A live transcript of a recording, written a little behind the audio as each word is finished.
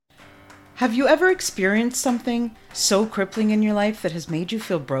Have you ever experienced something so crippling in your life that has made you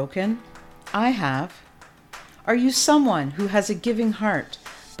feel broken? I have. Are you someone who has a giving heart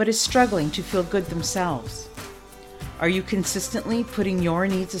but is struggling to feel good themselves? Are you consistently putting your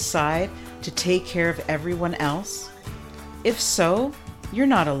needs aside to take care of everyone else? If so, you're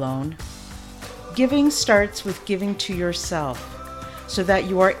not alone. Giving starts with giving to yourself so that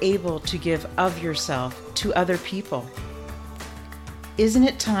you are able to give of yourself to other people. Isn't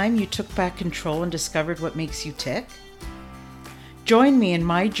it time you took back control and discovered what makes you tick? Join me in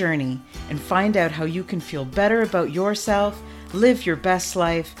my journey and find out how you can feel better about yourself, live your best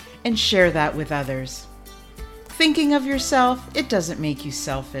life, and share that with others. Thinking of yourself, it doesn't make you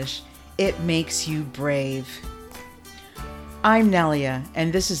selfish, it makes you brave. I'm Nelia,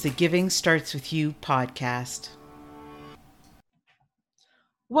 and this is the Giving Starts With You podcast.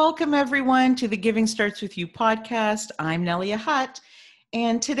 Welcome everyone to the Giving Starts With You podcast. I'm Nelia Hutt.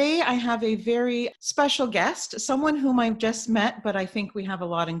 And today I have a very special guest, someone whom I've just met, but I think we have a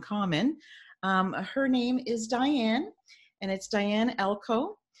lot in common. Her name is Diane, and it's Diane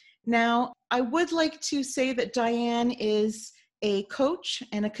Elko. Now, I would like to say that Diane is a coach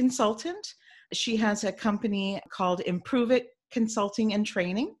and a consultant. She has a company called Improve It Consulting and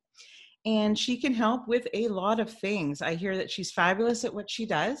Training, and she can help with a lot of things. I hear that she's fabulous at what she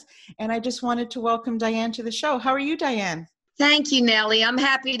does, and I just wanted to welcome Diane to the show. How are you, Diane? Thank you, Nellie. I'm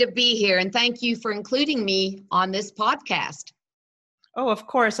happy to be here, and thank you for including me on this podcast. Oh, of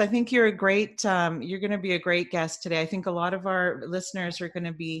course. I think you're you're going to be a great guest today. I think a lot of our listeners are going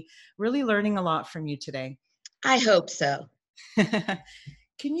to be really learning a lot from you today. I hope so.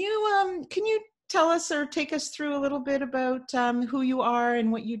 Can you tell us or take us through a little bit about who you are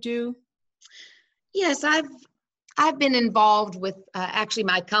and what you do? Yes, I've been involved with actually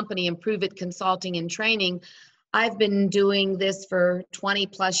my company, Improve It Consulting and Training. I've been doing this for 20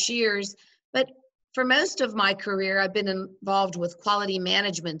 plus years, but for most of my career, I've been involved with quality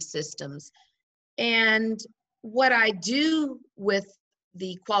management systems. And what I do with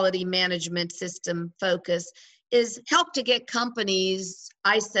the quality management system focus is help to get companies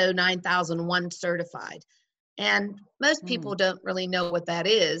ISO 9001 certified. And most people don't really know what that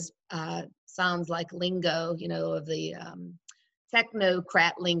is. Sounds like lingo, of the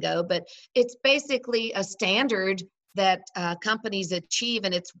technocrat lingo, but it's basically a standard that companies achieve,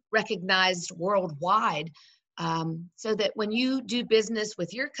 and it's recognized worldwide, so that when you do business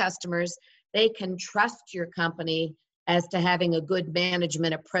with your customers, they can trust your company as to having a good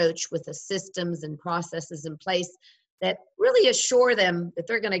management approach with the systems and processes in place that really assure them that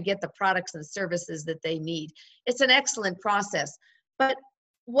they're going to get the products and services that they need. It's an excellent process. But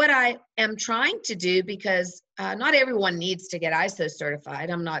what I am trying to do, because not everyone needs to get ISO certified.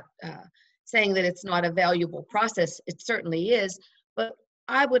 I'm not saying that it's not a valuable process. It certainly is. But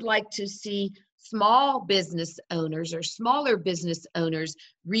I would like to see small business owners or smaller business owners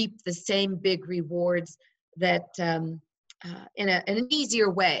reap the same big rewards that in an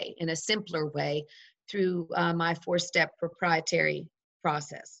easier way, in a simpler way, through my 4-step proprietary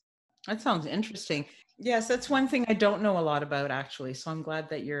process. That sounds interesting. Yes, that's one thing I don't know a lot about, actually. So I'm glad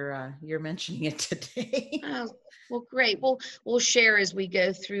that you're mentioning it today. Oh, well, great. We'll share as we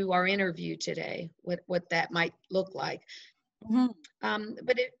go through our interview today what that might look like. Mm-hmm.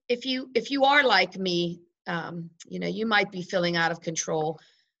 But if you are like me, you might be feeling out of control,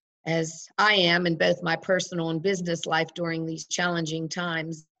 as I am in both my personal and business life during these challenging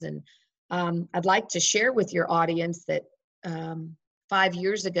times. And I'd like to share with your audience that 5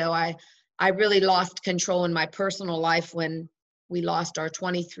 years ago, I really lost control in my personal life when we lost our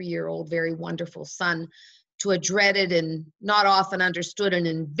 23-year-old, very wonderful son to a dreaded and not often understood and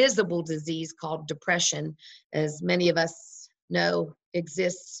invisible disease called depression, as many of us know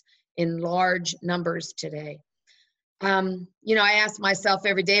exists in large numbers today. I ask myself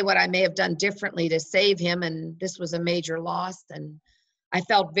every day what I may have done differently to save him, and this was a major loss, and I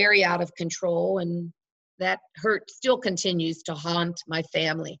felt very out of control, and that hurt still continues to haunt my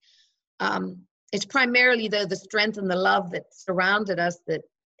family. It's primarily, though, the strength and the love that surrounded us that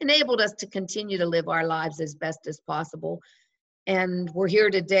enabled us to continue to live our lives as best as possible. And we're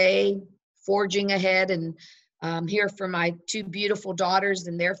here today, forging ahead, and here for my 2 beautiful daughters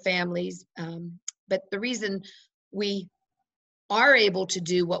and their families. But the reason we are able to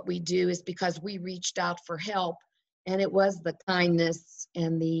do what we do is because we reached out for help, and it was the kindness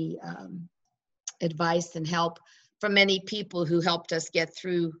and the advice and help from many people who helped us get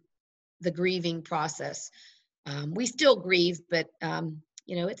through the grieving process. We still grieve, but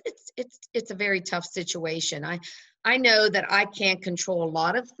it's a very tough situation. I know that I can't control a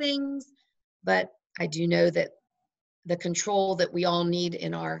lot of things, but I do know that the control that we all need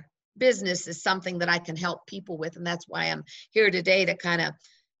in our business is something that I can help people with. And that's why I'm here today, to kind of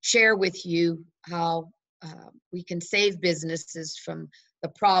share with you how we can save businesses from the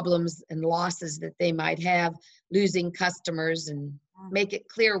problems and losses that they might have, losing customers, and make it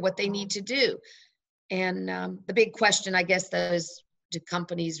clear what they need to do. And the big question, I guess, though, is, do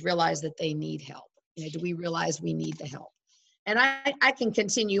companies realize that they need help? Do we realize we need the help? And I can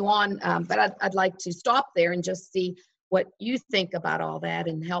continue on, but I'd like to stop there and just see what you think about all that,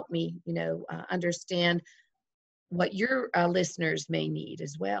 and help me, understand what your listeners may need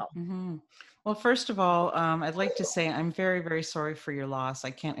as well. Mm-hmm. Well, first of all, I'd like to say I'm very, very sorry for your loss.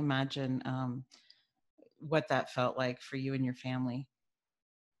 I can't imagine what that felt like for you and your family.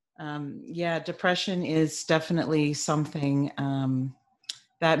 Yeah, depression is definitely something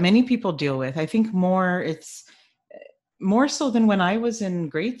that many people deal with. I think it's more so than when I was in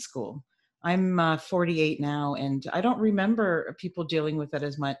grade school. I'm 48 now, and I don't remember people dealing with it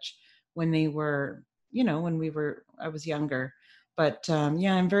as much when they were, I was younger. But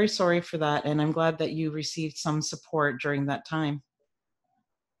yeah, I'm very sorry for that. And I'm glad that you received some support during that time.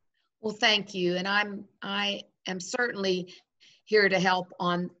 Well, thank you. And I am certainly here to help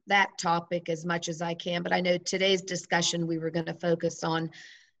on that topic as much as I can. But I know today's discussion, we were going to focus on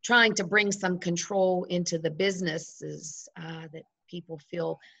trying to bring some control into the businesses that people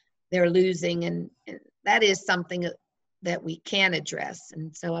feel they're losing. And that is something that we can address.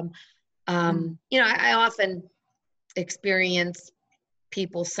 And so I often experience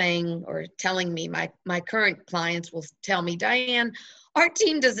people saying or telling me, my current clients will tell me, Diane, our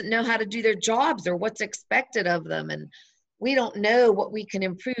team doesn't know how to do their jobs or what's expected of them. And we don't know what we can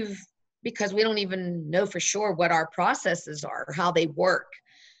improve because we don't even know for sure what our processes are or how they work.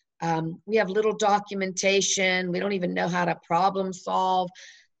 We have little documentation. We don't even know how to problem solve,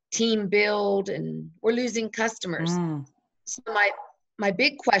 team build, and we're losing customers. So my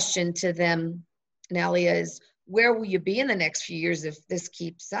big question to them, Nelia, is, where will you be in the next few years if this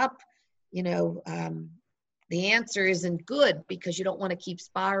keeps up? The answer isn't good, because you don't want to keep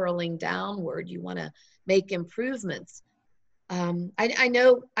spiraling downward. You want to make improvements. I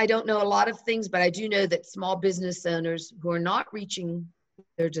know I don't know a lot of things, but I do know that small business owners who are not reaching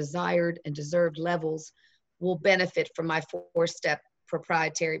their desired and deserved levels will benefit from my 4-step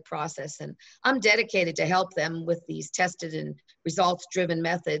proprietary process. And I'm dedicated to help them with these tested and results-driven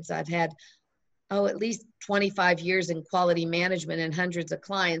methods. I've had at least 25 years in quality management and hundreds of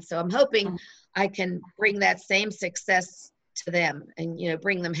clients. So I'm hoping I can bring that same success to them, and,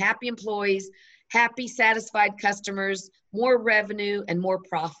 bring them happy employees, happy, satisfied customers, more revenue, and more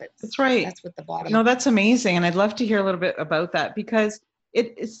profits. That's right. That's what the bottom. No, that's amazing. And I'd love to hear a little bit about that, because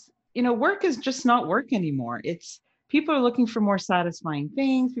it is, work is just not work anymore. It's, people are looking for more satisfying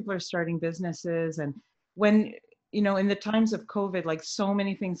things. People are starting businesses. And when, in the times of COVID, like, so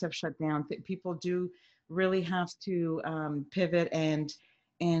many things have shut down, people do really have to pivot and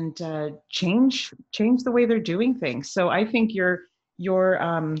change the way they're doing things. So I think your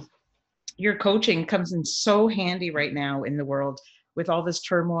coaching comes in so handy right now in the world, with all this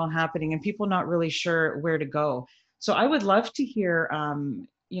turmoil happening and people not really sure where to go. So I would love to hear,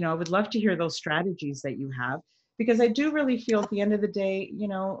 those strategies that you have, because I do really feel at the end of the day,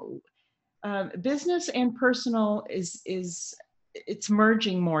 business and personal it's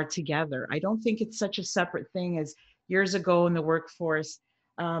merging more together. I don't think it's such a separate thing as years ago in the workforce.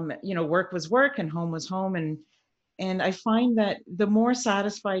 Work was work and home was home. And I find that the more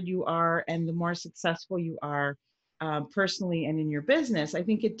satisfied you are and the more successful you are personally and in your business, I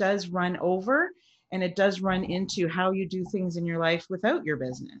think it does run over, and it does run into how you do things in your life without your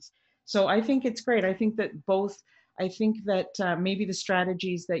business. So I think it's great. I think that maybe the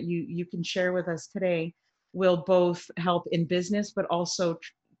strategies that you can share with us today will both help in business, but also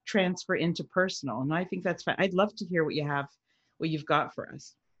transfer into personal. And I think that's fine. I'd love to hear what you've got for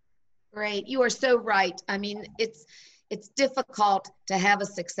us. Great. You are so right. I mean, it's difficult to have a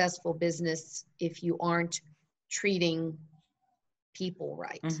successful business if you aren't treating people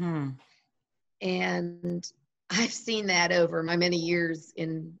right. Mm-hmm. And I've seen that over my many years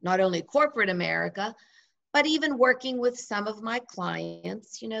in not only corporate America, but even working with some of my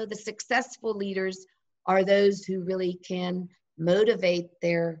clients. The successful leaders are those who really can motivate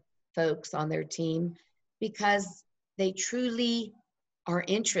their folks on their team, because they truly are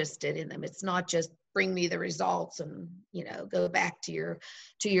interested in them. It's not just bring me the results and, go back to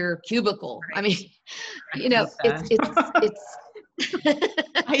your cubicle. Right. I mean, it's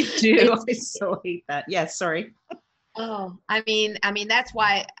I do. I so hate that. Yes, sorry. Oh, I mean, that's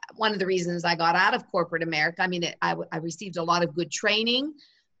why one of the reasons I got out of corporate America. I mean, I received a lot of good training,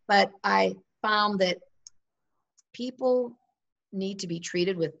 but I found that people need to be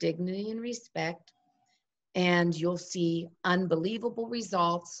treated with dignity and respect, and you'll see unbelievable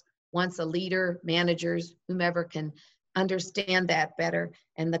results once a leader, managers, whomever can understand that better,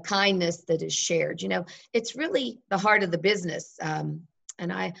 and the kindness that is shared. You know, it's really the heart of the business.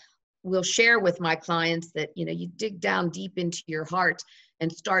 And I will share with my clients that, you know, you dig down deep into your heart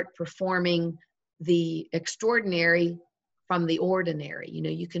and start performing the extraordinary from the ordinary. You know,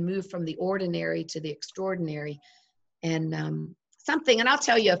 you can move from the ordinary to the extraordinary. And and I'll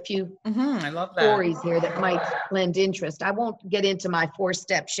tell you a few I love that. stories here that might lend interest. I won't get into my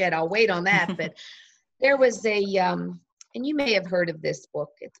 4-step shed. I'll wait on that. But there was and you may have heard of this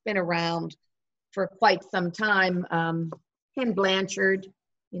book. It's been around for quite some time. Ken Blanchard,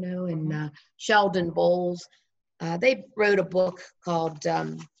 you know, and Sheldon Bowles. They wrote a book called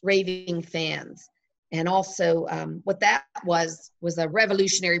Raving Fans. And also what that was a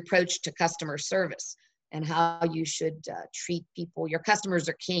revolutionary approach to customer service and how you should treat people. Your customers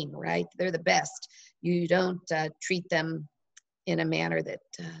are king, right? They're the best. You don't treat them in a manner that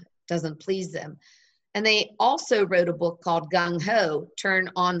doesn't please them. And they also wrote a book called Gung Ho, Turn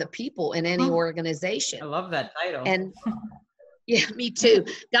on the People in Any Organization. I love that title. And yeah, me too.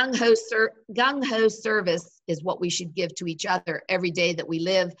 Gung Ho service is what we should give to each other every day that we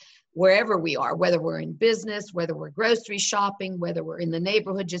live, wherever we are, whether we're in business, whether we're grocery shopping, whether we're in the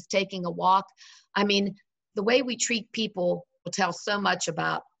neighborhood just taking a walk. I mean, the way we treat people will tell so much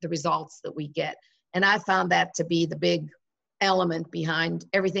about the results that we get. And I found that to be the big element behind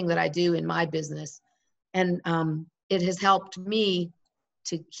everything that I do in my business. And it has helped me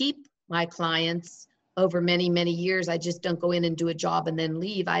to keep my clients over many, many years. I just don't go in and do a job and then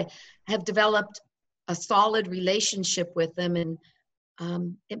leave. I have developed a solid relationship with them, and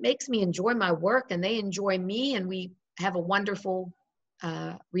it makes me enjoy my work and they enjoy me, and we have a wonderful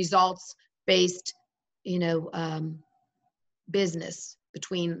results-based, you know, business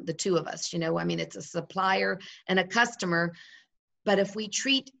between the two of us. You know, I mean, it's a supplier and a customer, but if we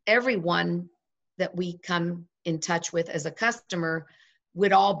treat everyone that we come in touch with as a customer,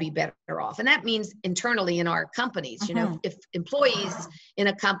 would all be better off. And that means internally in our companies. You know, if employees in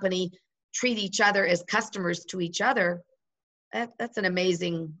a company treat each other as customers to each other, that's an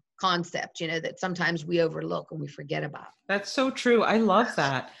amazing concept, you know, that sometimes we overlook and we forget about. That's so true. I love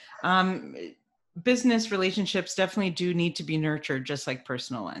that. Business relationships definitely do need to be nurtured, just like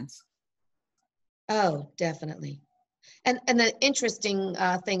personal ones. Oh, definitely. And the interesting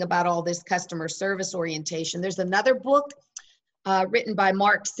thing about all this customer service orientation, there's another book written by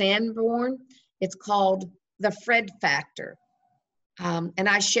Mark Sanborn. It's called The Fred Factor. And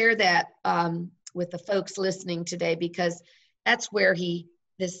I share that with the folks listening today, because that's where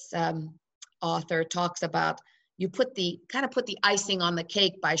this author talks about, you put the icing on the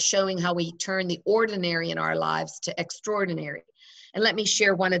cake by showing how we turn the ordinary in our lives to extraordinary. And let me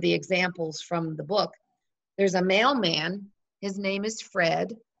share one of the examples from the book. There's a mailman, his name is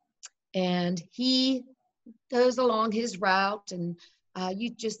Fred, and he goes along his route, and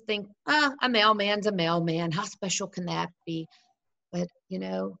you just think, a mailman's a mailman. How special can that be? But, you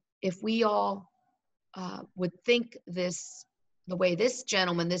know, if we all would think the way this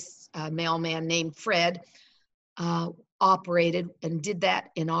gentleman, this mailman named Fred, operated and did that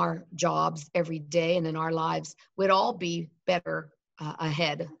in our jobs every day and in our lives, we'd all be better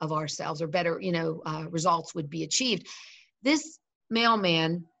ahead of ourselves, or better, you know, results would be achieved. This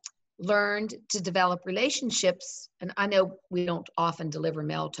mailman learned to develop relationships. And I know we don't often deliver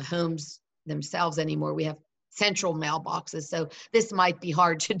mail to homes themselves anymore. We have central mailboxes, so this might be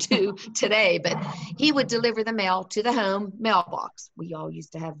hard to do today, but he would deliver the mail to the home mailbox. We all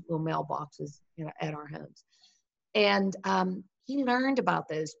used to have little mailboxes, you know, at our homes. And he learned about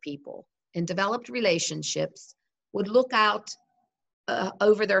those people and developed relationships, would look out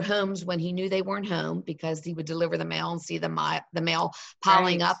over their homes when he knew they weren't home, because he would deliver the mail and see the mail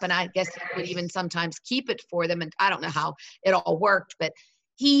piling up. And I guess he would even sometimes keep it for them. And I don't know how it all worked, but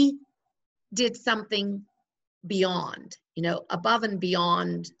he did something beyond, you know, above and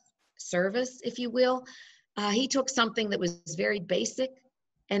beyond service, if you will. He took something that was very basic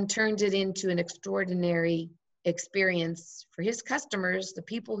and turned it into an extraordinary experience for his customers, the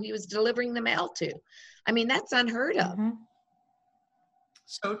people he was delivering the mail to. I mean, that's unheard of.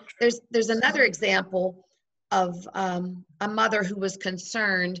 So true. There's another example of a mother who was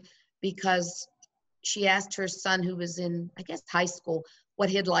concerned because she asked her son, who was in, I guess, high school, what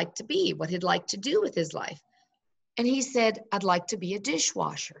he'd like to be, what he'd like to do with his life. And he said, I'd like to be a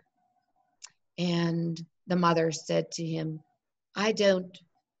dishwasher. And the mother said to him, I don't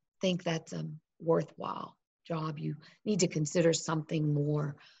think that's a worthwhile job. You need to consider something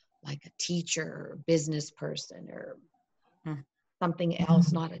more like a teacher or business person or something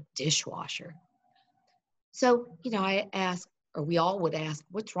else, not a dishwasher. So, I ask, or we all would ask,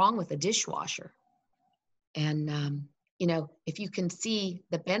 what's wrong with a dishwasher? And, if you can see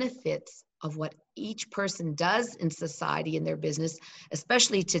the benefits of what each person does in society, in their business,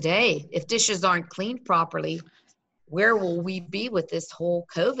 especially today, if dishes aren't cleaned properly, where will we be with this whole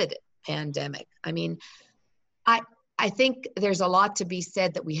COVID pandemic? I mean, I think there's a lot to be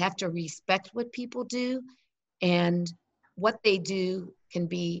said that we have to respect what people do, and what they do can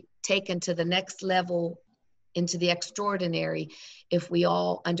be taken to the next level, into the extraordinary, if we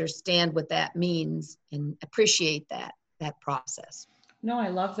all understand what that means and appreciate that process. No, I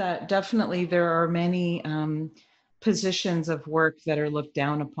love that. Definitely, there are many positions of work that are looked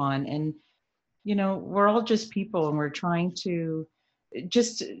down upon, and we're all just people, and we're trying to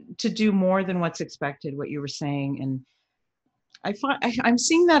just to do more than what's expected. What you were saying, and I'm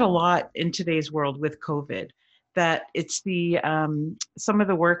seeing that a lot in today's world with COVID. That it's the some of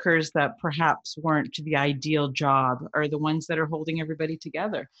the workers that perhaps weren't the ideal job are the ones that are holding everybody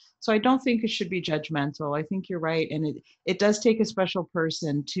together. So I don't think it should be judgmental. I think you're right, and it does take a special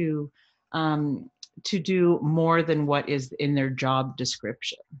person to do more than what is in their job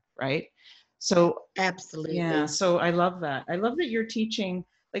description, right? So Absolutely. yeah, so I love that. I love that you're teaching.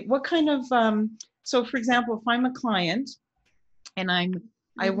 Like, what kind of so for example, if I'm a client and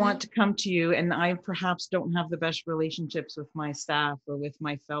I want to come to you, and I perhaps don't have the best relationships with my staff or with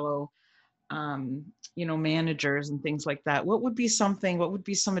my fellow, managers and things like that. What would be some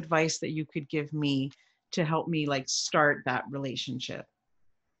advice that you could give me to help me like start that relationship?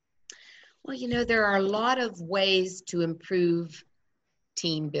 Well, there are a lot of ways to improve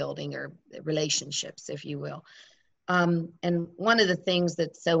team building or relationships, if you will. And one of the things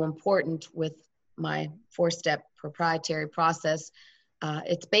that's so important with my 4-step proprietary process,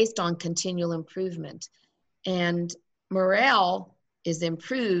 it's based on continual improvement. And morale is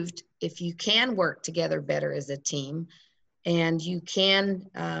improved if you can work together better as a team, and you can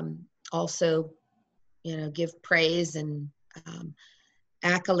also, give praise and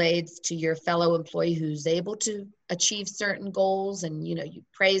accolades to your fellow employee who's able to achieve certain goals, and you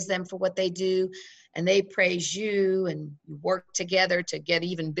praise them for what they do, and they praise you, and you work together to get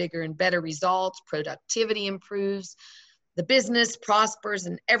even bigger and better results. Productivity improves, the business prospers,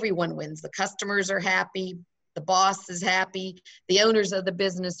 and everyone wins. The customers are happy, the boss is happy, the owners of the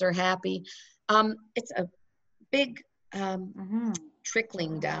business are happy. It's a big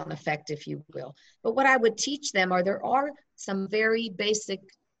trickling down effect, if you will. But what I would teach them there are some very basic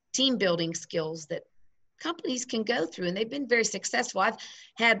team building skills that companies can go through, and they've been very successful. I've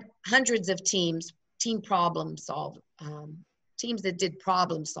had hundreds of team problem solve, teams that did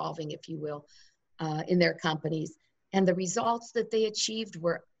problem solving, if you will, in their companies. And the results that they achieved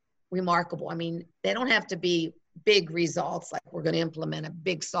were remarkable. I mean, they don't have to be big results, like we're going to implement a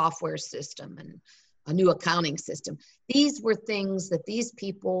big software system and a new accounting system. These were things that these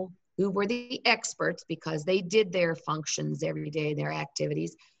people who were the experts, because they did their functions every day, their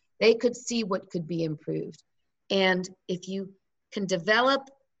activities, they could see what could be improved. And if you can develop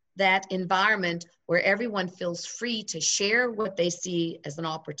that environment where everyone feels free to share what they see as an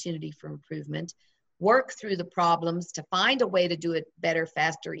opportunity for improvement, work through the problems to find a way to do it better,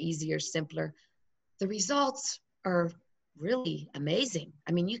 faster, easier, simpler, the results are really amazing.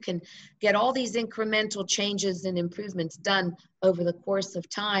 I mean, you can get all these incremental changes and improvements done over the course of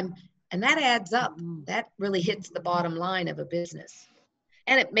time, and that adds up. That really hits the bottom line of a business,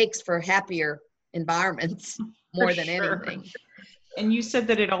 and it makes for happier environments more than anything. And you said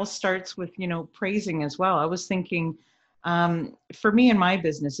that it all starts with, praising as well. I was thinking, for me in my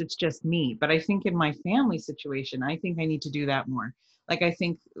business, it's just me, but I think in my family situation, I think I need to do that more. Like, I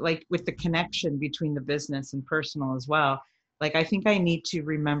think like with the connection between the business and personal as well, like, I think I need to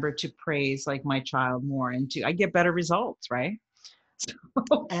remember to praise like my child more, and I get better results, right?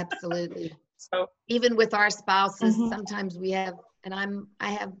 Absolutely. So even with our spouses, sometimes we have, and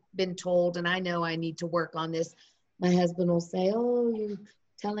I have been told, and I know I need to work on this. My husband will say, "Oh, you're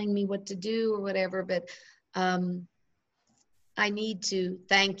telling me what to do," or whatever, but I need to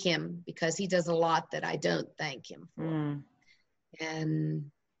thank him because he does a lot that I don't thank him for.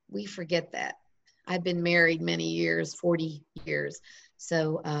 And we forget that. I've been married many years, 40 years.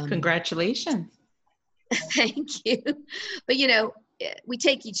 So congratulations. Thank you. But we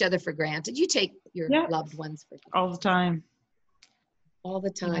take each other for granted. You take your loved ones for granted. All the time. All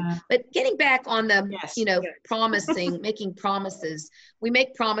the time. Yeah. But getting back on the, promising, making promises. We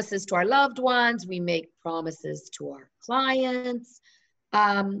make promises to our loved ones. We make promises to our clients.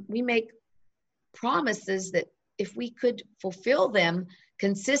 We make promises that if we could fulfill them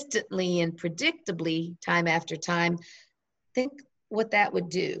consistently and predictably time after time, I think what that would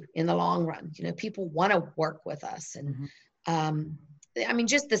do in the long run. You know, people want to work with us. And I mean,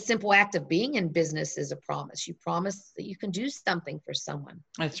 just the simple act of being in business is a promise. You promise that you can do something for someone.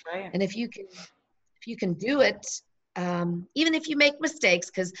 That's right. And if you can do it, even if you make mistakes,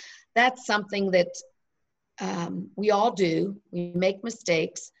 because that's something that we all do. We make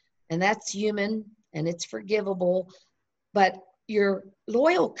mistakes, and that's human and it's forgivable. But your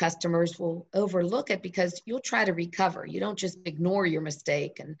loyal customers will overlook it because you'll try to recover. You don't just ignore your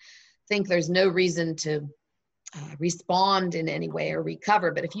mistake and think there's no reason to respond in any way or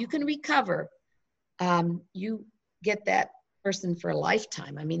recover. But if you can recover, you get that person for a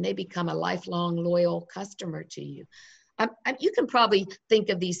lifetime. I mean, they become a lifelong loyal customer to you. You can probably think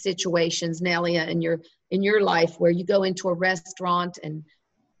of these situations, Nelia, in your life where you go into a restaurant and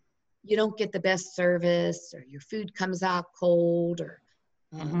you don't get the best service, or your food comes out cold, or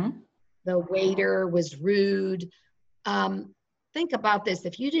the waiter was rude. Think about this.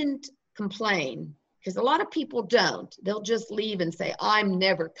 If you didn't complain, because a lot of people don't, they'll just leave and say, I'm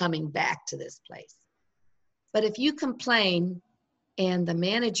never coming back to this place. But if you complain and the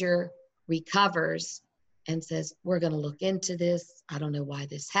manager recovers and says, we're going to look into this, I don't know why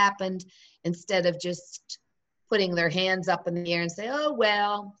this happened, instead of just putting their hands up in the air and say, oh,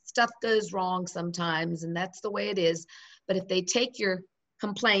 well, stuff goes wrong sometimes, and that's the way it is. But if they take your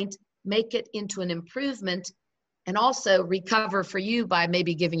complaint, make it into an improvement, and also recover for you by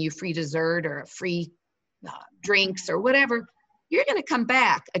maybe giving you free dessert or free drinks or whatever, you're going to come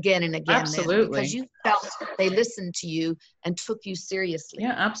back again and again. Absolutely. Because you felt they listened to you and took you seriously.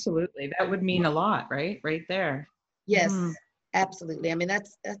 Yeah, absolutely. That would mean a lot, right? Right there. Yes, absolutely. I mean,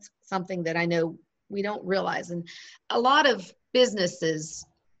 that's something that I know we don't realize. And a lot of businesses,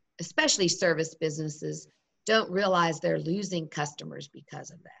 especially service businesses, don't realize they're losing customers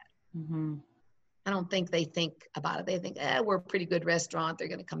because of that. I don't think they think about it. They think, we're a pretty good restaurant, they're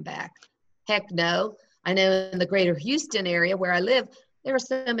going to come back. Heck no. I know in the greater Houston area where I live, there are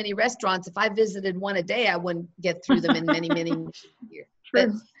so many restaurants. If I visited one a day, I wouldn't get through them in many, many years. But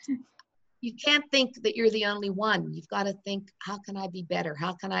you can't think that you're the only one. You've got to think, how can I be better?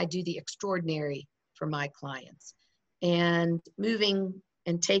 How can I do the extraordinary for my clients? And moving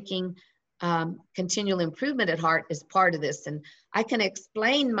and taking continual improvement at heart is part of this. And I can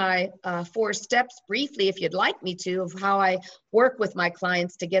explain my 4 steps briefly, if you'd like me to, of how I work with my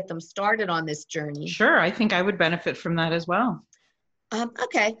clients to get them started on this journey. Sure, I think I would benefit from that as well.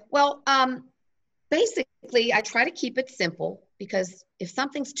 Okay, well, basically, I try to keep it simple, because if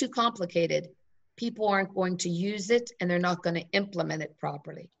something's too complicated, people aren't going to use it and they're not going to implement it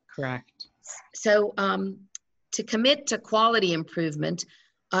properly. Correct. So to commit to quality improvement,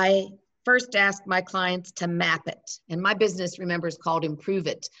 I first ask my clients to map it. And my business, remember, is called Improve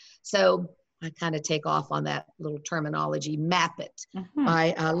It. So I kind of take off on that little terminology, map it,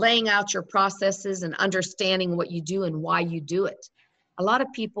 by laying out your processes and understanding what you do and why you do it. A lot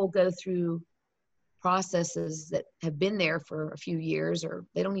of people go through processes that have been there for a few years, or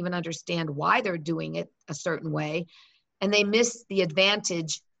they don't even understand why they're doing it a certain way, and they miss the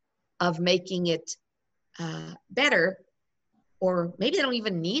advantage of making it better, or maybe they don't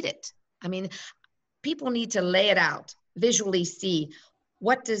even need it. I mean, people need to lay it out, visually see,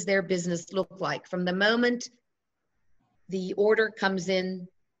 what does their business look like from the moment the order comes in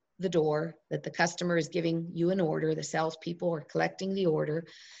the door, that the customer is giving you an order, the salespeople are collecting the order,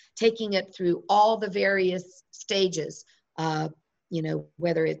 taking it through all the various stages,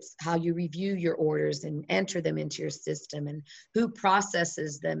 whether it's how you review your orders and enter them into your system, and who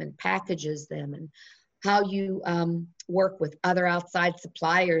processes them and packages them, and how you work with other outside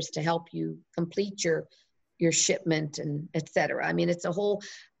suppliers to help you complete your shipment, and et cetera. I mean,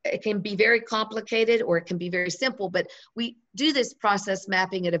 it can be very complicated or it can be very simple, but we do this process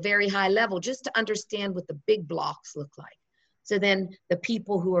mapping at a very high level just to understand what the big blocks look like. So then the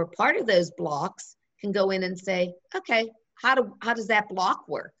people who are part of those blocks can go in and say, okay, how does that block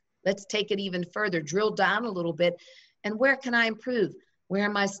work? Let's take it even further, drill down a little bit, and where can I improve? Where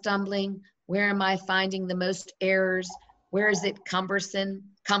am I stumbling? Where am I finding the most errors? Where is it cumbersome?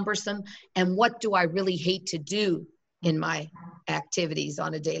 And what do I really hate to do in my activities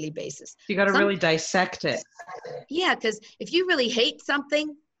on a daily basis? You got to really dissect it. Yeah, because if you really hate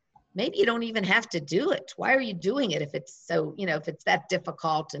something, maybe you don't even have to do it. Why are you doing it if it's if it's that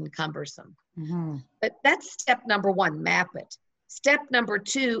difficult and cumbersome? But that's step number 1, map it. Step number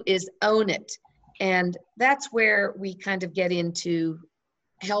 2 is own it. And that's where we kind of get into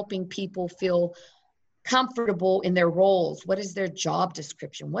helping people feel comfortable in their roles. What is their job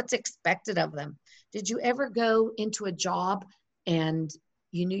description? What's expected of them? Did you ever go into a job and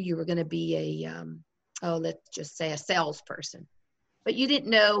you knew you were going to be let's just say a salesperson? but you didn't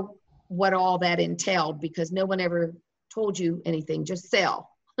know what all that entailed because no one ever told you anything, just sell.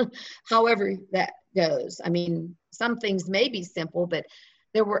 However that goes. I mean, some things may be simple, but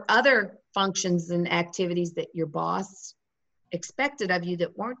there were other functions and activities that your boss expected of you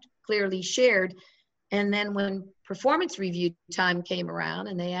that weren't clearly shared. And then when performance review time came around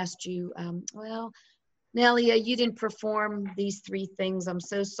and they asked you, well, Nelia, you didn't perform these 3 things. I'm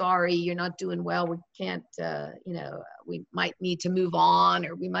so sorry. You're not doing well. We can't, we might need to move on,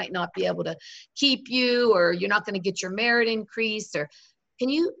 or we might not be able to keep you, or you're not going to get your merit increase. Or can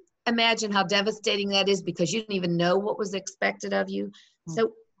you imagine how devastating that is, because you didn't even know what was expected of you? Mm-hmm.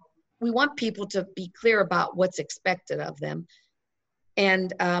 So we want people to be clear about what's expected of them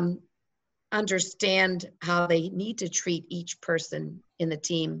and understand how they need to treat each person in the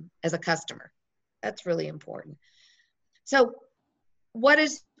team as a customer. That's really important. So what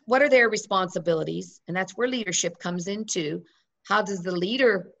are their responsibilities? And that's where leadership comes into. How does the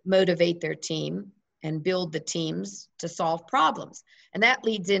leader motivate their team and build the teams to solve problems? And that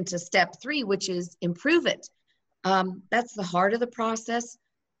leads into step 3, which is improve it. That's the heart of the process.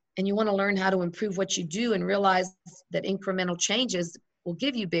 And you want to learn how to improve what you do and realize that incremental changes will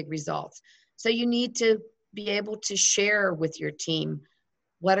give you big results. So you need to be able to share with your team,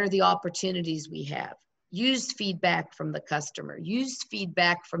 what are the opportunities we have? Use feedback from the customer. Use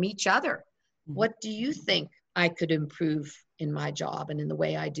feedback from each other. What do you think I could improve in my job and in the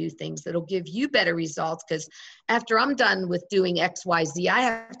way I do things that'll give you better results? Because after I'm done with doing X, Y, Z, I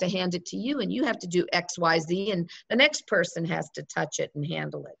have to hand it to you, and you have to do X, Y, Z, and the next person has to touch it and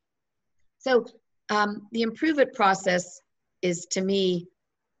handle it. So the improve it process is, to me,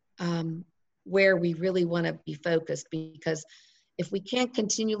 where we really want to be focused, because if we can't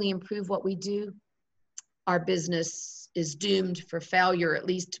continually improve what we do, our business is doomed for failure, at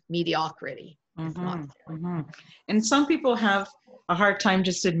least mediocrity. And some people have a hard time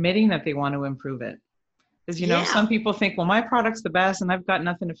just admitting that they want to improve it. Because, some people think, well, my product's the best and I've got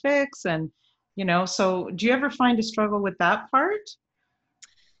nothing to fix. And, so do you ever find a struggle with that part?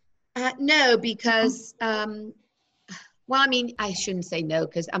 No, because, I shouldn't say no,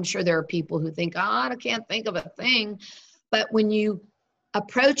 because I'm sure there are people who think, I can't think of a thing. But when you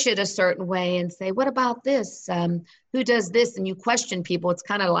approach it a certain way and say, what about this? Who does this? And you question people, it's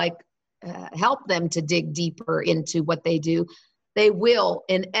kind of like help them to dig deeper into what they do. They will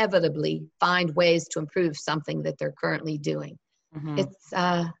inevitably find ways to improve something that they're currently doing. It's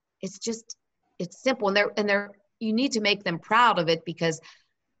simple. And you need to make them proud of it, because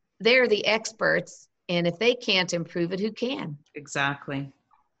they're the experts. And if they can't improve it, who can? Exactly.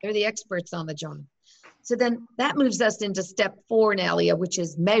 They're the experts on the job. So then that moves us into step 4, Nelia, which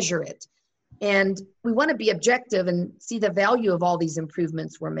is measure it. And we want to be objective and see the value of all these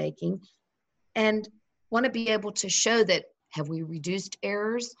improvements we're making, and want to be able to show that, have we reduced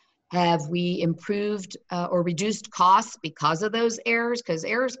errors? Have we improved or reduced costs because of those errors? Because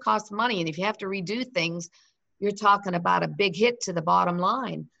errors cost money. And if you have to redo things, you're talking about a big hit to the bottom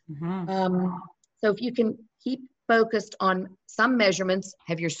line. So if you can keep focused on some measurements,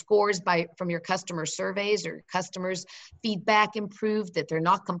 have your scores from your customer surveys or customers' feedback improved, that they're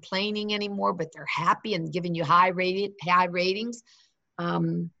not complaining anymore, but they're happy and giving you high ratings.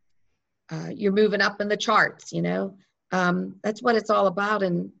 You're moving up in the charts, that's what it's all about.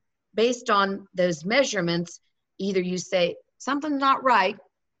 And based on those measurements, either you say something's not right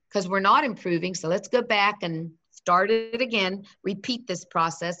because we're not improving, so let's go back and start it again, repeat this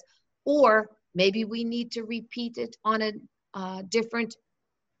process, or maybe we need to repeat it on a different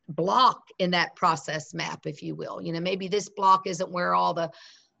block in that process map, if you will. Maybe this block isn't where all the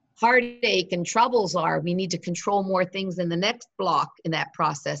heartache and troubles are. We need to control more things in the next block in that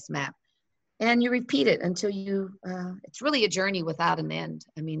process map. And you repeat it until it's really a journey without an end.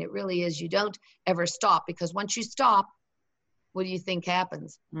 It really is. You don't ever stop, because once you stop, what do you think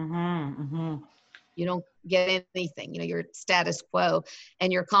happens? You don't get anything. You're status quo,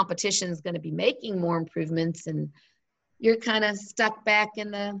 and your competition is going to be making more improvements, and you're kind of stuck back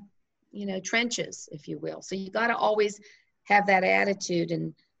in the, trenches, if you will. So you got to always have that attitude.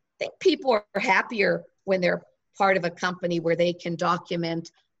 And I think people are happier when they're part of a company where they can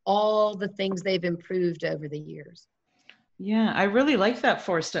document all the things they've improved over the years. Yeah, I really like that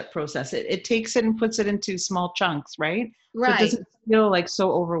 4-step process. It takes it and puts it into small chunks, right? Right. So it doesn't feel like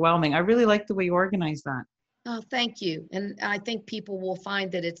so overwhelming. I really like the way you organize that. Oh, thank you. And I think people will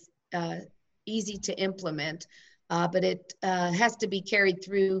find that it's easy to implement, but it has to be carried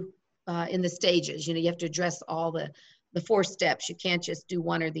through in the stages. You have to address all the 4 steps. You can't just do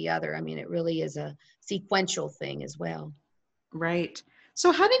one or the other. It really is a sequential thing as well. Right.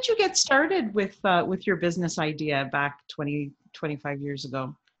 So how did you get started with your business idea back 20 25 years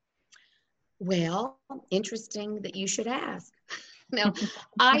ago? Well, interesting that you should ask. Now,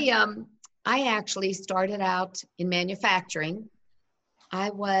 I actually started out in manufacturing. I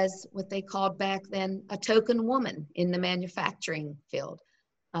was what they called back then a token woman in the manufacturing field.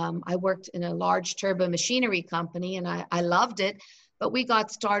 I worked in a large turbo machinery company, and I loved it. But we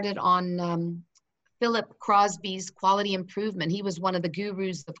got started on Philip Crosby's quality improvement. He was one of the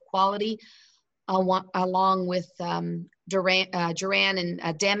gurus of quality, along with Duran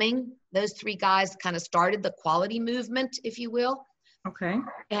and Deming. Those three guys kind of started the quality movement, if you will. Okay.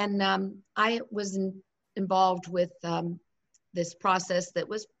 And I was involved with this process that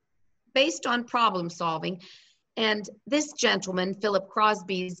was based on problem solving. And this gentleman, Philip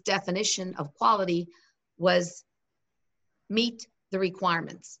Crosby's definition of quality was meet the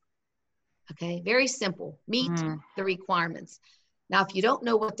requirements. Okay, very simple, meet the requirements. Now, if you don't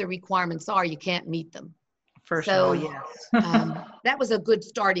know what the requirements are, you can't meet them. First of all, yes. That was a good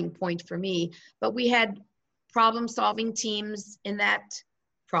starting point for me, but we had problem solving teams in that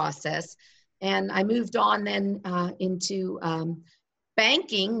process. And I moved on then into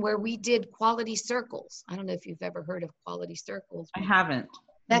banking, where we did quality circles. I don't know if you've ever heard of quality circles. I haven't.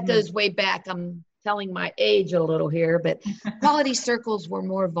 That goes way back. I'm telling my age a little here, but quality circles were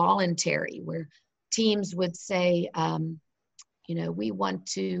more voluntary, where teams would say, we want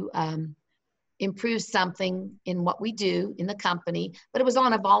to improve something in what we do in the company, but it was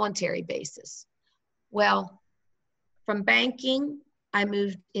on a voluntary basis. Well, from banking, I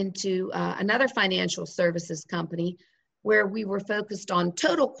moved into another financial services company where we were focused on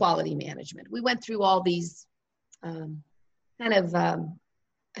total quality management. We went through all these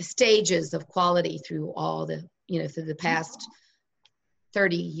stages of quality through all the, through the past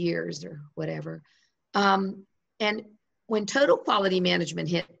 30 years or whatever. And when total quality management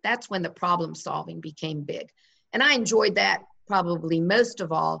hit, that's when the problem solving became big. And I enjoyed that probably most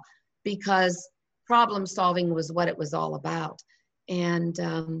of all, because problem solving was what it was all about. And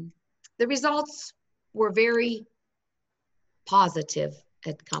the results were very positive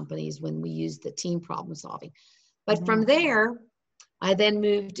at companies when we used the team problem solving. But from there, I then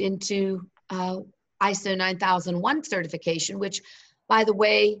moved into ISO 9001 certification, which, by the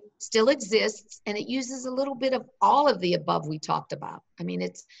way, still exists, and it uses a little bit of all of the above we talked about. I mean,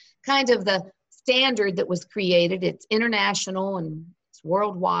 it's kind of the standard that was created. It's international and it's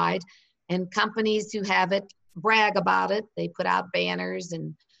worldwide, and companies who have it brag about it. They put out banners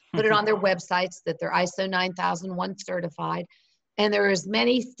and put it on their websites that they're ISO 9001 certified. And there are as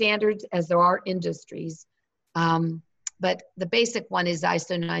many standards as there are industries. But the basic one is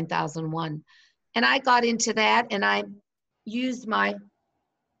ISO 9001. And I got into that, and I used my,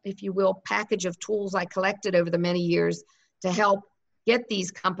 if you will, package of tools I collected over the many years to help get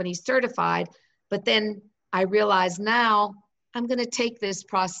these companies certified. But then I realized now I'm going to take this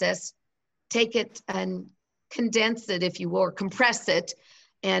process, take it and condense it, if you will, or compress it,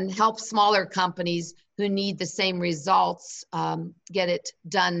 and help smaller companies who need the same results get it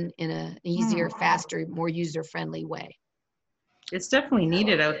done in an easier, faster, more user-friendly way. It's definitely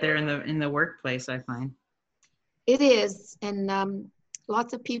needed out there in the workplace, I find. It is, and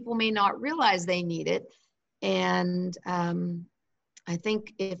lots of people may not realize they need it. And I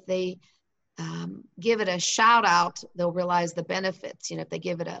think if they give it a shout out, they'll realize the benefits. If they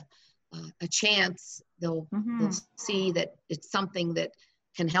give it a chance, they'll see that it's something that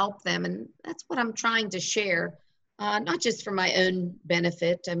can help them. And that's what I'm trying to share, not just for my own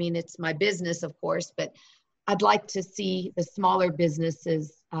benefit. I mean, it's my business, of course, but I'd like to see the smaller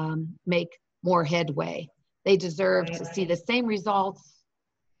businesses make more headway. They deserve to see the same results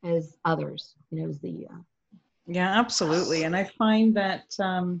as others, Yeah, absolutely. And I find that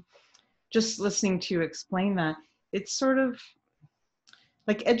just listening to you explain that, it's sort of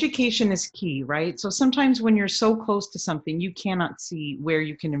like education is key, right? So sometimes when you're so close to something, you cannot see where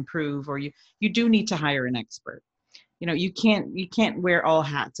you can improve, or you do need to hire an expert. You can't wear all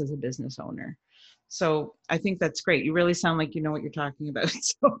hats as a business owner. So I think that's great. You really sound like you know what you're talking about.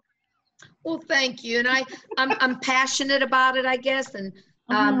 So. Well, thank you. And I'm passionate about it, I guess. And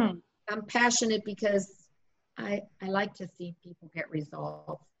I'm passionate because I like to see people get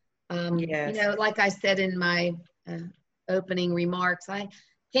results. Yes. Like I said in my opening remarks, I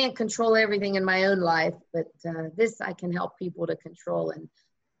can't control everything in my own life, but this I can help people to control. And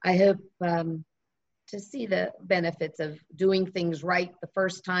I hope to see the benefits of doing things right the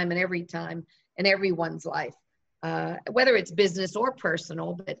first time and every time in everyone's life, whether it's business or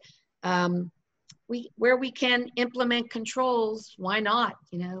personal. But where we can implement controls, why not?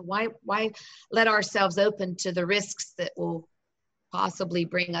 Why let ourselves open to the risks that will possibly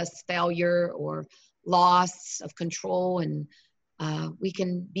bring us failure or loss of control? And we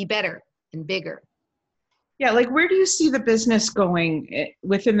can be better and bigger. Yeah, like where do you see the business going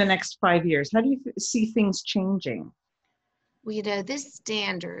within the next 5 years? How do you see things changing? Well, this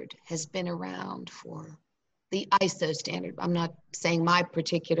standard has been around for the ISO standard. I'm not saying my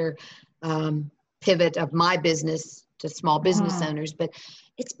particular pivot of my business to small business owners, but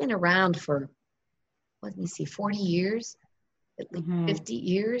it's been around for, let me see, 40 years, at least 50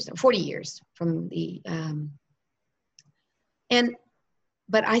 years, 40 years from the,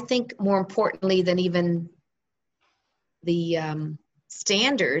 but I think more importantly than even the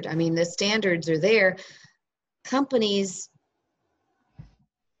standard, I mean, the standards are there, companies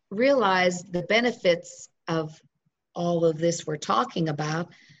realize the benefits of all of this we're talking about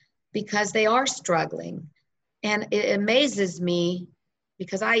because they are struggling. And it amazes me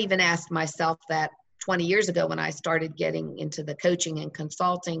because I even asked myself that 20 years ago when I started getting into the coaching and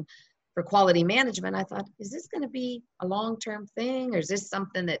consulting for quality management. I thought, is this going to be a long-term thing, or is this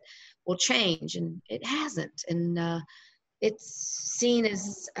something that will change? And it hasn't. And it's seen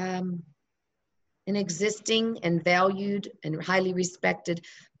as an existing and valued and highly respected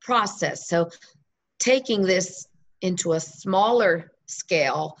process. So taking this into a smaller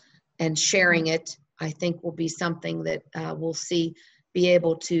scale and sharing it, I think will be something that we'll see be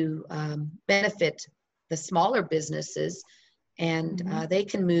able to benefit the smaller businesses, and they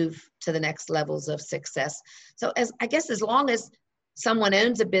can move to the next levels of success. So I guess as long as someone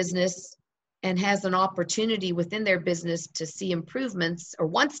owns a business and has an opportunity within their business to see improvements or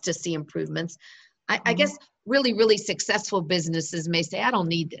wants to see improvements, I guess really, really successful businesses may say, I don't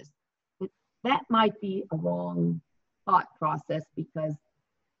need this. That might be a wrong thought process, because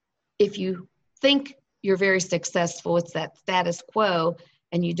if you think you're very successful, it's that status quo,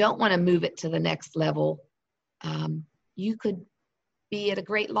 and you don't want to move it to the next level, you could be at a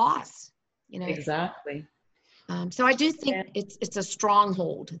great loss. Exactly. So I do think it's a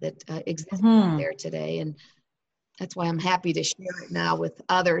stronghold that exists there today, and that's why I'm happy to share it now with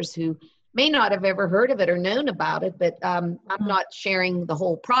others who may not have ever heard of it or known about it. But I'm not sharing the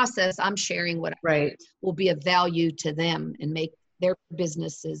whole process. I'm sharing what will be of value to them and make their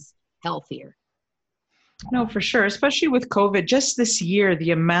businesses healthier. No, for sure. Especially with COVID, just this year,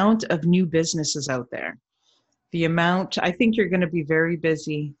 the amount of new businesses out there, I think you're going to be very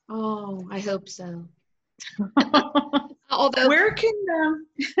busy. Oh, I hope so. Although I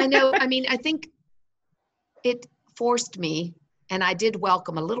think it forced me, and I did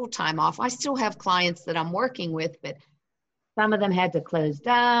welcome a little time off. I still have clients that I'm working with, but some of them had to close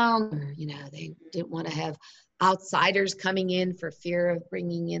down, or, they didn't want to have outsiders coming in for fear of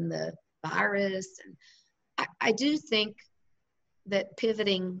bringing in the virus. And I do think that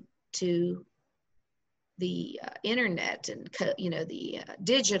pivoting to the internet and, the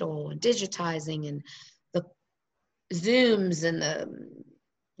digital and digitizing and the Zooms and the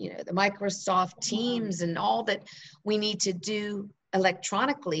Microsoft Teams and all that we need to do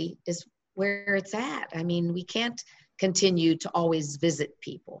electronically is where it's at. I mean, we can't continue to always visit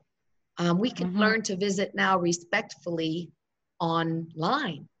people. We can learn to visit now respectfully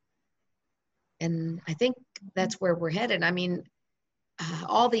online. And I think that's where we're headed. I mean,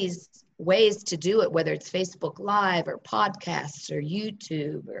 all these ways to do it, whether it's Facebook Live or podcasts or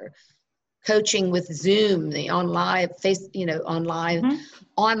YouTube or coaching with Zoom, the online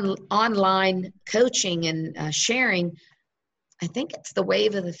online coaching and sharing. I think it's the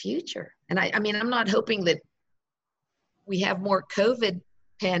wave of the future. And I mean, I'm not hoping that we have more COVID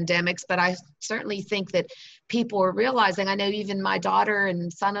pandemics, but I certainly think that people are realizing. I know even my daughter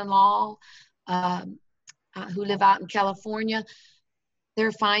and son-in-law who live out in California,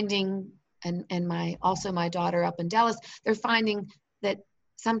 they're finding, and my daughter up in Dallas, they're finding that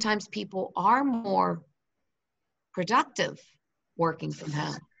sometimes people are more productive working from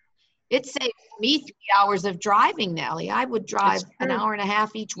home. It saved me 3 hours of driving, Nellie. I would drive an hour and a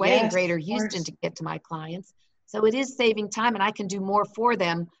half each way in Greater Houston to get to my clients. So it is saving time, and I can do more for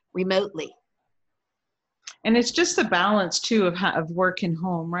them remotely. And it's just the balance too of work and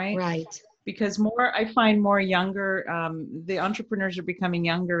home, right? Right. Because I find more younger, the entrepreneurs are becoming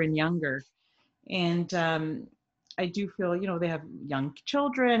younger and younger. And I do feel, they have young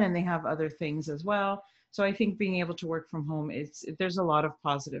children and they have other things as well. So I think being able to work from home, there's a lot of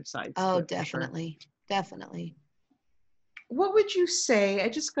positive sides. Oh, definitely. Sure. Definitely. What would you say, I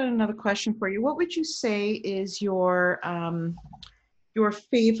just got another question for you. What would you say is your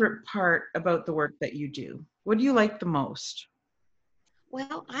favorite part about the work that you do? What do you like the most?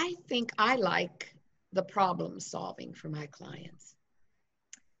 Well, I think I like the problem solving for my clients.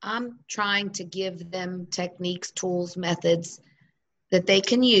 I'm trying to give them techniques, tools, methods that they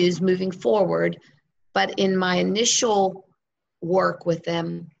can use moving forward. But in my initial work with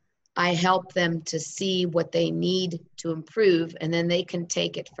them. I help them to see what they need to improve, and then they can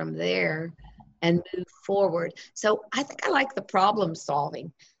take it from there and move forward. So I think I like the problem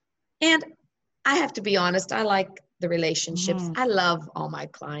solving. And I have to be honest, I like the relationships. Mm-hmm. I love all my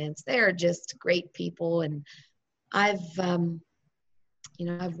clients. They are just great people. And I've,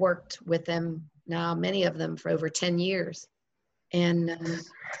 I've worked with them now, many of them for over 10 years. And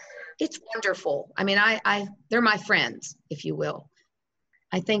it's wonderful. I mean, they're my friends, if you will.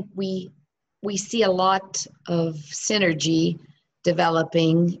 I think we see a lot of synergy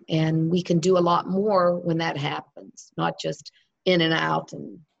developing, and we can do a lot more when that happens, not just in and out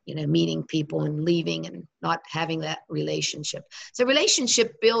and, meeting people and leaving and not having that relationship. So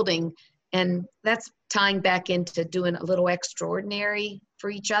relationship building, and that's tying back into doing a little extraordinary for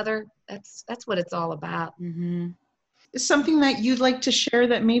each other. That's what it's all about. Mm-hmm. Is something that you'd like to share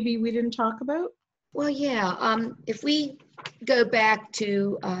that maybe we didn't talk about? Well, yeah. If we go back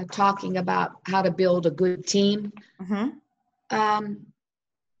to talking about how to build a good team, Mm-hmm.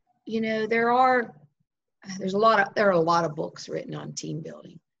 there are a lot of books written on team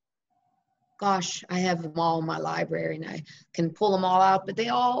building. Gosh, I have them all in my library, and I can pull them all out. But they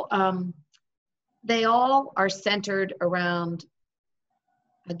all are centered around,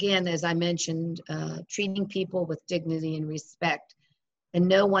 again, as I mentioned, treating people with dignity and respect. And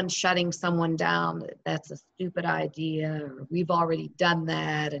no one shutting someone down. That's a stupid idea, or we've already done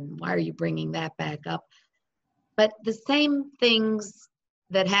that, and why are you bringing that back up? But the same things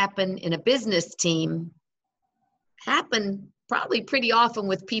that happen in a business team happen probably pretty often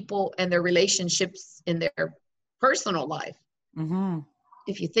with people and their relationships in their personal life, mm-hmm.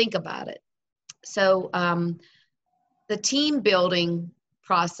 if you think about it. So the team building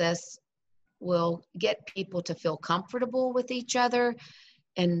process will get people to feel comfortable with each other,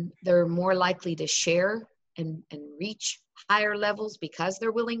 and they're more likely to share and reach higher levels because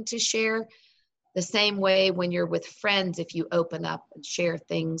they're willing to share. The same way when you're with friends, if you open up and share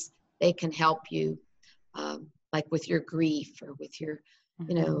things, they can help you, like with your grief or with your,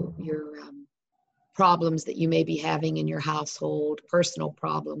 your problems that you may be having in your household, personal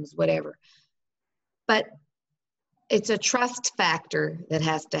problems, whatever. But it's a trust factor that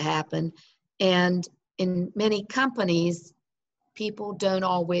has to happen. And in many companies, people don't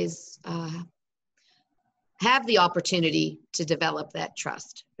always have the opportunity to develop that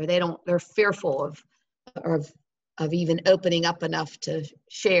trust, or they're fearful of even opening up enough to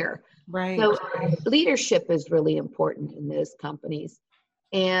share. Right. So leadership is really important in those companies.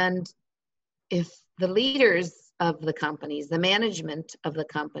 And if the leaders of the companies, the management of the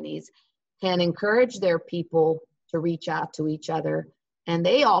companies, can encourage their people to reach out to each other, and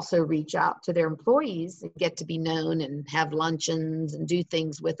they also reach out to their employees and get to be known and have luncheons and do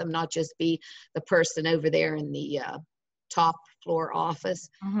things with them, not just be the person over there in the top floor office.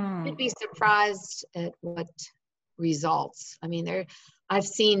 Mm-hmm. You'd be surprised at what results. I mean, I've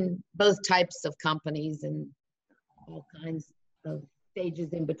seen both types of companies and all kinds of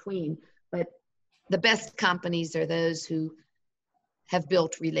stages in between, but the best companies are those who have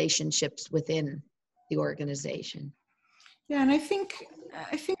built relationships within the organization. Yeah, and I think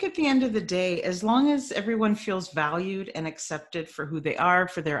at the end of the day, as long as everyone feels valued and accepted for who they are,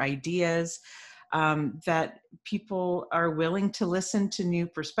 for their ideas, that people are willing to listen to new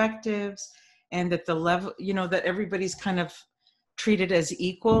perspectives, and that the level, that everybody's kind of treated as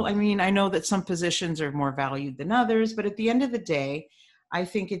equal. I mean, I know that some positions are more valued than others, but at the end of the day, I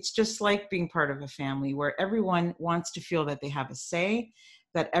think it's just like being part of a family where everyone wants to feel that they have a say,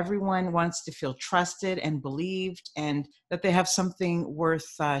 that everyone wants to feel trusted and believed, and that they have something worth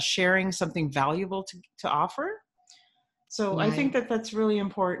sharing, something valuable to offer. So right. I think that's really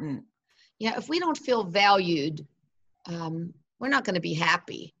important. Yeah, if we don't feel valued, we're not going to be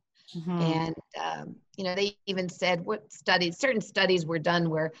happy. Mm-hmm. And, they even said certain studies were done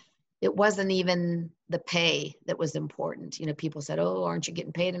where it wasn't even the pay that was important. People said, oh, aren't you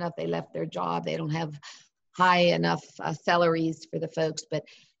getting paid enough? They left their job. They don't have high enough salaries for the folks, but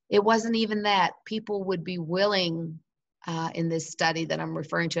it wasn't even that. People would be willing in this study that I'm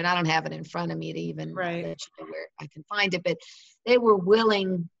referring to, and I don't have it in front of me to even let you know where I can find it, but they were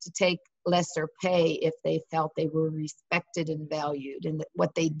willing to take lesser pay if they felt they were respected and valued, and that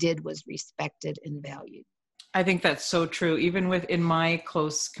what they did was respected and valued. I think that's so true. Even within my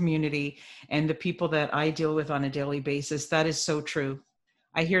close community and the people that I deal with on a daily basis, that is so true.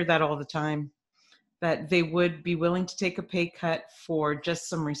 I hear that all the time, that they would be willing to take a pay cut for just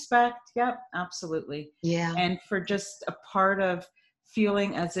some respect. Yep, absolutely. Yeah. And for just a part of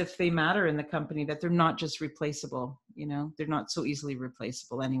feeling as if they matter in the company, that they're not just replaceable. They're not so easily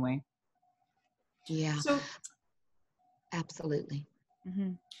replaceable anyway. Yeah. So Absolutely.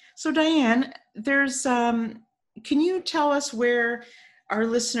 Mm-hmm. So Diane, there's, can you tell us where our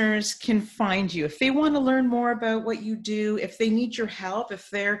listeners can find you if they want to learn more about what you do, if they need your help, if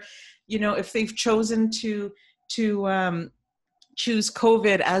they're, if they've chosen to choose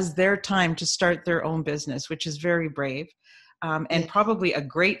COVID as their time to start their own business, which is very brave, and probably a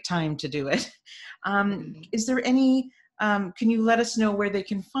great time to do it. Is there any, can you let us know where they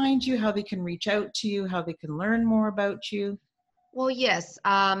can find you, how they can reach out to you, how they can learn more about you? Well, yes.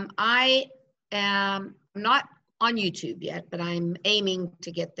 I am not on YouTube yet, but I'm aiming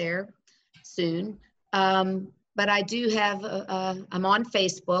to get there soon. But I do have, I'm on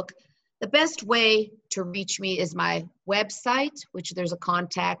Facebook. The best way to reach me is my website, which there's a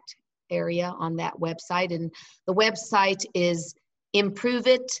contact area on that website. And the website is Improve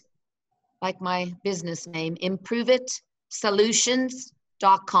It, like my business name,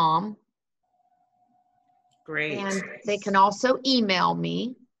 improveitsolutions.com. Great. And they can also email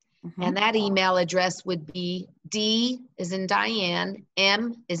me. Mm-hmm. And that email address would be D as in Diane,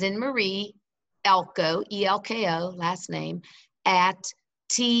 M as in Marie, Elko, E-L-K-O, last name, at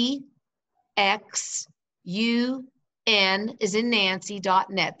TXUN as in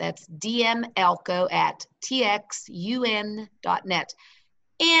Nancy.net. That's DMElko at TXUN.net.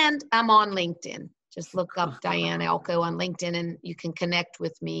 And I'm on LinkedIn. Just look up Diane Elko on LinkedIn and you can connect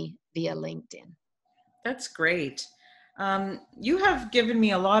with me via LinkedIn. That's great. You have given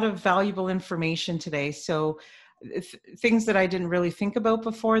me a lot of valuable information today. So things that I didn't really think about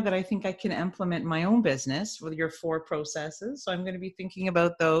before that I think I can implement in my own business with your 4 processes. So I'm going to be thinking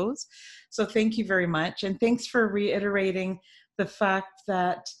about those. So thank you very much. And thanks for reiterating the fact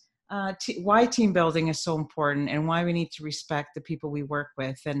that why team building is so important and why we need to respect the people we work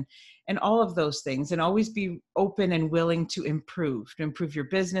with and all of those things, and always be open and willing to improve your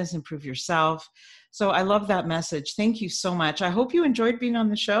business, improve yourself. So I love that message. Thank you so much. I hope you enjoyed being on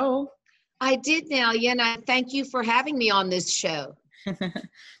the show. I did, Nelia, and I thank you for having me on this show.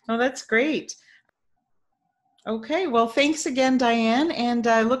 No, that's great. Okay, well, thanks again, Diane, and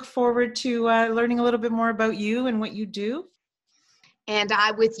I look forward to learning a little bit more about you and what you do. And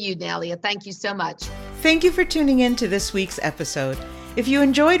I with you, Nelia. Thank you so much. Thank you for tuning in to this week's episode. If you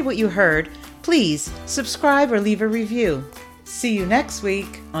enjoyed what you heard, please subscribe or leave a review. See you next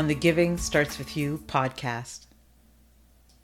week on the Giving Starts With You podcast.